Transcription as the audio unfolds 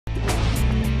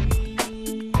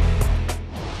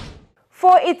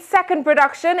For its second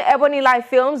production, EbonyLife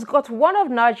Films got one of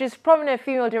Nigeria's prominent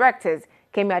female directors,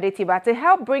 Kemi Adetiba, to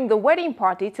help bring the wedding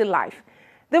party to life.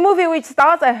 The movie, which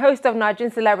stars a host of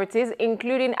Nigerian celebrities,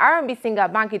 including R&B singer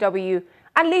Banky W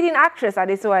and leading actress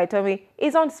Adesuwa Itomi,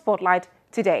 is on Spotlight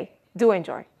today. Do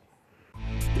enjoy.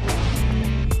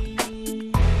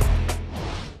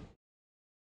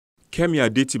 Kemi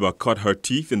Adetiba cut her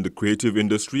teeth in the creative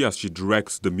industry as she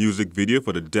directs the music video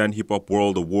for the Den Hip Hop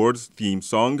World Awards theme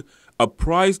song, A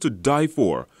Prize to Die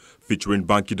For, featuring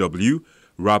Banky W,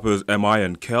 rappers M.I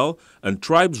and Kel, and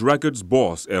Tribes Records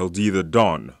boss LD The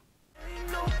Don.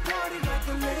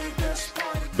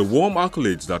 The warm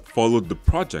accolades that followed the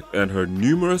project earned her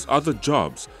numerous other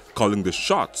jobs, calling the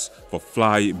shots for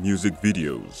fly music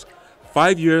videos.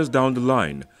 5 years down the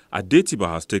line, Adetiba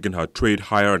has taken her trade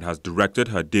higher and has directed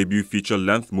her debut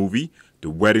feature-length movie, The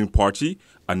Wedding Party,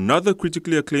 another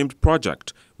critically acclaimed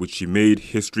project, which she made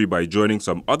history by joining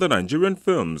some other Nigerian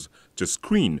films to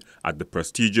screen at the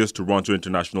prestigious Toronto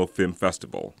International Film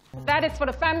Festival. That is for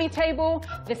the family table.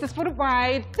 This is for the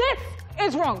bride. This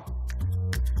is wrong.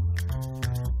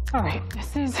 All right,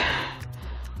 this is...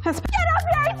 Get up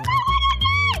here! It's my wedding!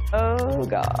 Oh,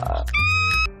 God.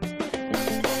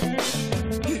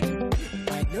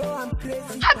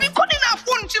 Have you calling her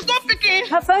phone? She's not picking.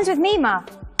 Her phone's with me, Ma.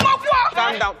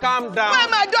 Calm down, calm down. Why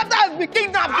my daughter has been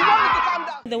kidnapped? You want me to calm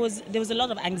down? There was a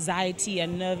lot of anxiety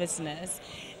and nervousness,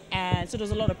 and so there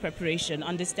was a lot of preparation,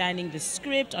 understanding the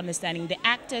script, understanding the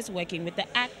actors, working with the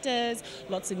actors,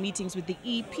 lots of meetings with the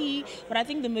EP. But I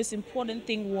think the most important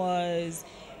thing was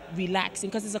relaxing,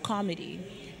 because it's a comedy.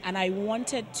 And I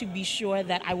wanted to be sure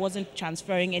that I wasn't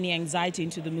transferring any anxiety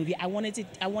into the movie. I wanted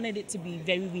it to be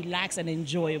very relaxed and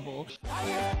enjoyable.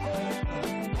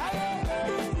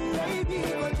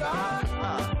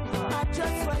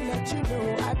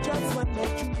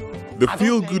 The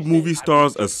feel-good movie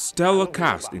stars a stellar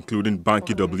cast, including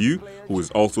Banky W, who is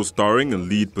also starring a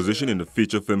lead position in the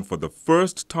feature film for the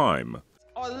first time.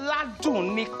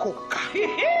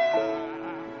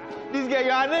 This guy,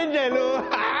 you are an angel.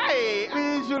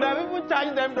 Please, should have even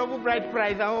charged them double bride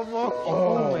price.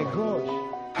 Oh my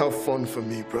gosh. Have fun for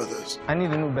me, brothers. I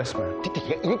need a new best man.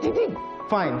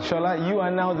 Fine, Shola, you are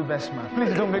now the best man.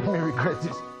 Please don't make me regret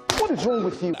this. What is wrong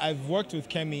with you? I've worked with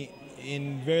Kemi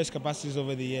in various capacities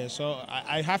over the years, so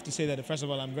I have to say that, first of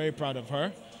all, I'm very proud of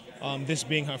her. This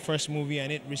being her first movie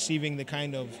and it receiving the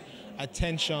kind of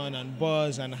attention and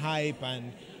buzz and hype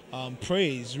and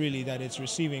praise, really, that it's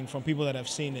receiving from people that have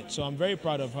seen it. So I'm very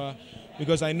proud of her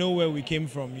because I know where we came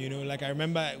from, you know. Like, I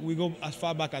remember we go as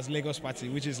far back as Lagos Party,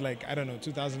 which is like, I don't know,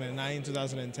 2009,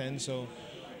 2010. So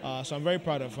I'm very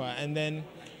proud of her. And then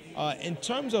in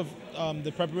terms of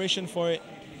the preparation for it,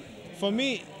 for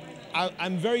me,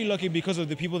 I'm very lucky because of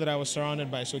the people that I was surrounded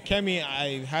by. So Kemi,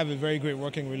 I have a very great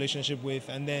working relationship with.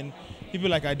 And then people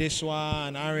like Adesuwa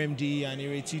and RMD and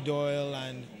Ireti Doyle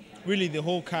and really the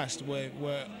whole cast were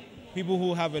people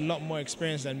who have a lot more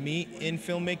experience than me in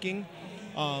filmmaking,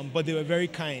 but they were very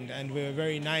kind and they were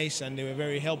very nice and they were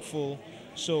very helpful.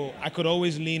 So I could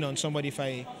always lean on somebody if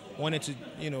I wanted to,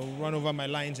 you know, run over my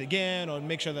lines again or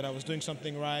make sure that I was doing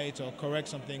something right or correct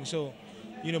something. So,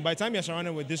 you know, by the time you're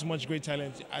surrounded with this much great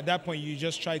talent, at that point you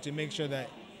just try to make sure that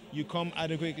you come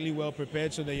adequately well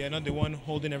prepared so that you're not the one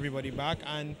holding everybody back,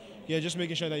 and you're just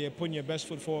making sure that you're putting your best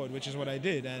foot forward, which is what I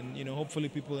did, and, you know, hopefully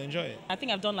people enjoy it. I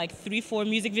think I've done like 3-4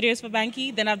 music videos for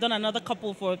Banky, then I've done another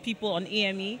couple for people on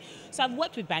AME. So I've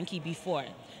worked with Banky before.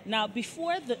 Now,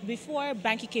 before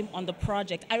Banky came on the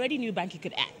project, I already knew Banky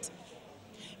could act.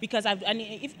 Because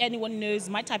if anyone knows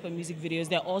my type of music videos,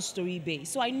 they're all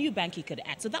story-based. So I knew Banky could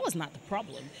act, so that was not the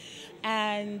problem.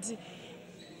 And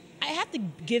I have to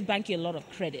give Banky a lot of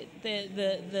credit.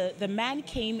 The man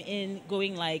came in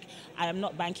going like, I am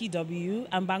not Banky W,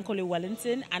 I'm Bankole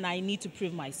Wellington, and I need to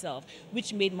prove myself,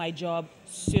 which made my job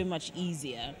so much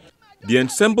easier. The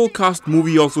ensemble cast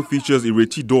movie also features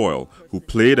Ireti Doyle, who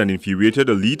played an infuriated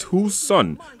elite whose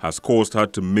son has caused her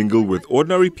to mingle with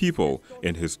ordinary people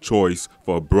in his choice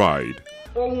for a bride.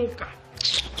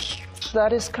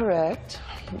 That is correct.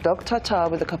 Dr. Tar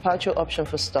with the carpaccio option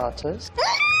for starters.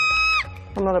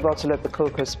 I'm not about to let the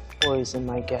cocos poison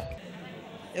my guest.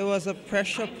 It was a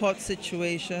pressure pot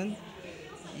situation.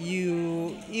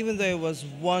 Even though it was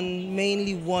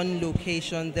mainly one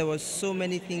location, there was so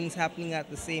many things happening at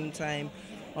the same time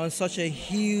on such a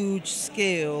huge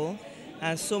scale,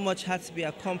 and so much had to be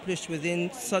accomplished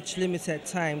within such limited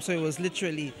time. So it was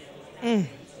literally,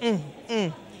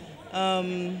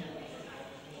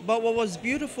 But what was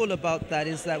beautiful about that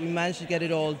is that we managed to get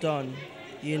it all done,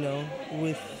 you know,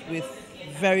 with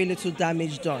very little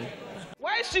damage done.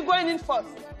 Why is she going in first?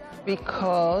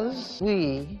 Because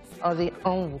we are the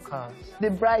Onwukas.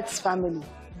 The bride's family.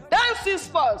 Dances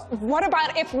first. What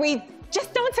about if we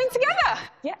just don't sing together?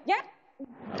 Yeah.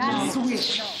 That's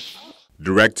sweet.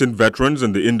 Directing veterans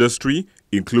in the industry,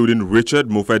 including Richard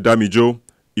Mofedamijo,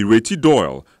 Ireti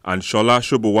Doyle, and Shola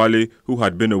Shobowale, who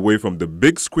had been away from the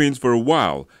big screens for a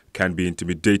while, can be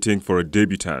intimidating for a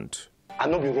debutant. I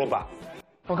know you robber.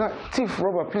 Okay, thief,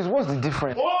 robber, please, what's the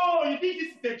difference? Oh, you think this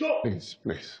is the joke?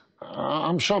 Please.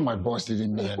 I'm sure my boss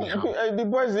didn't mean any harm. The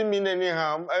boys didn't mean any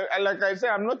harm. Like I said,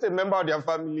 I'm not a member of their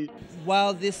family.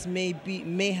 While this may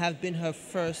have been her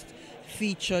first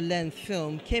feature-length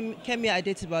film, Kemi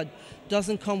Adetiba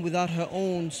doesn't come without her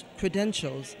own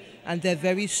credentials, and they're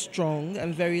very strong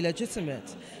and very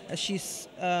legitimate. She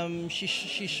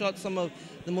shot some of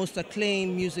the most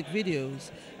acclaimed music videos.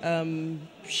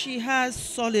 She has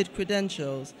solid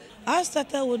credentials. I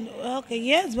started with,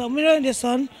 but Mirror in the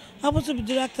Sun happens to be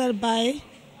directed by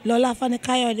Lola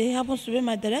Fani-Kayode, happens to be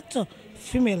my director,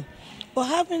 female. But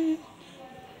having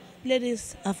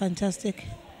ladies are fantastic.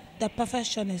 They're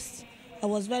perfectionists. I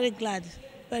was very glad,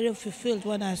 very fulfilled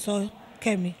when I saw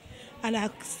Kemi. And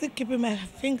I'm still keeping my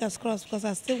fingers crossed because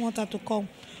I still want her to come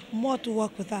more to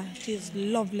work with her. She's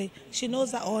lovely. She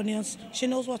knows her audience. She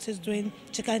knows what she's doing.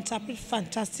 She can interpret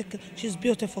fantastic. She's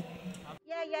beautiful.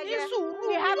 Yeah.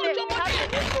 We have it.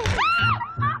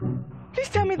 Please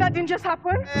tell me that didn't just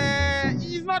happen.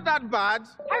 It's not that bad.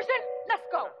 Harrison, let's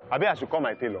go. Maybe I should call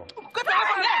my tailor.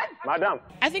 Madam.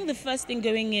 I think the first thing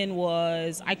going in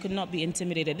was I could not be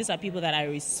intimidated. These are people that I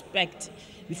respect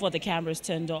before the cameras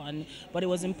turned on. But it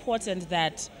was important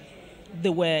that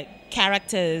there were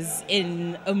characters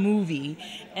in a movie.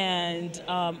 And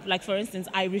like, for instance,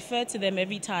 I refer to them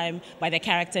every time by their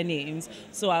character names.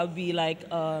 So I'll be like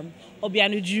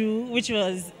Obianuju, which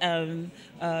was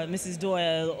Mrs.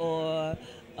 Doyle, or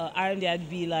RMD, I'd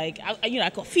be like, I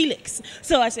call Felix.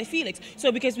 So I say Felix.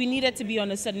 So because we needed to be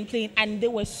on a certain plane, and they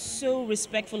were so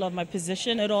respectful of my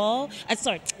position at all.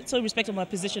 So respectful of my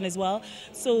position as well.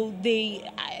 So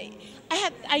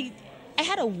I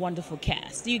had a wonderful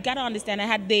cast. You got to understand,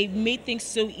 they made things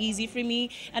so easy for me.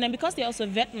 And then because they're also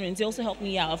veterans, they also helped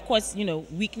me out. Of course,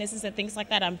 weaknesses and things like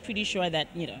that, I'm pretty sure that,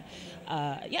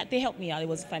 they helped me out. It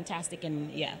was fantastic.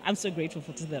 And I'm so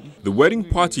grateful to them. The Wedding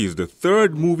Party is the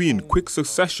third movie in quick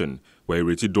succession where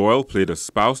Ireti Doyle played a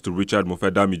spouse to Richard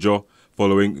Mofedamijo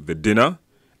following The Dinner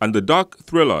and the dark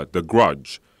thriller The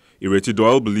Grudge. Ireti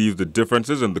Doyle believes the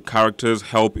differences in the characters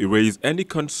help erase any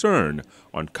concern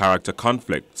on character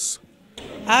conflicts.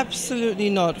 Absolutely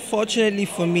not. Fortunately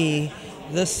for me,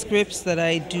 the scripts that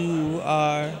I do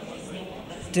are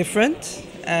different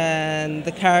and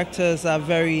the characters are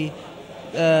very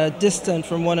distant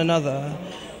from one another.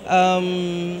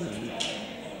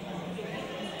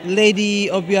 Lady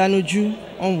Obianuju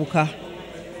Onwuka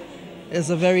is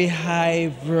a very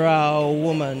highbrow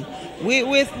woman.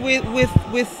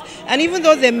 And even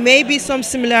though there may be some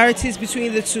similarities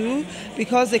between the two,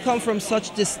 because they come from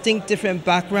such distinct different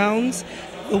backgrounds,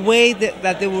 the way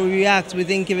that they will react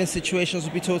within given situations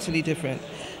will be totally different.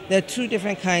 There are two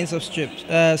different kinds of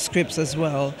scripts as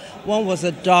well. One was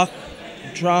a dark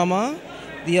drama,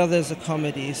 the other is a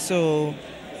comedy. So,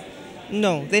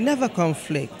 no, they never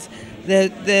conflict.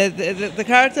 The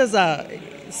characters are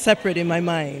separate in my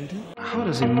mind. How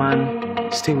does a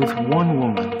man stay with one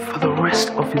woman for the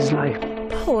rest of his life?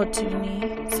 Poor Tuni,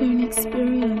 it's an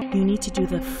experience. You need to do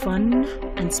the fun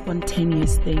and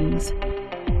spontaneous things.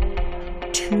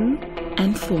 To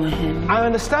and for him. I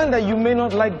understand that you may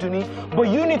not like Duni, but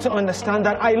you need to understand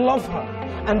that I love her,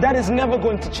 and that is never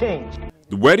going to change.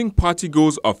 The Wedding Party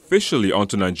goes officially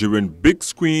onto Nigerian big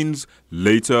screens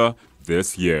later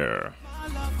this year.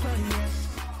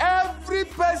 Every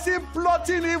person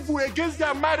plotting evil against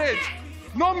their marriage,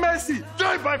 no mercy,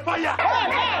 joy by fire.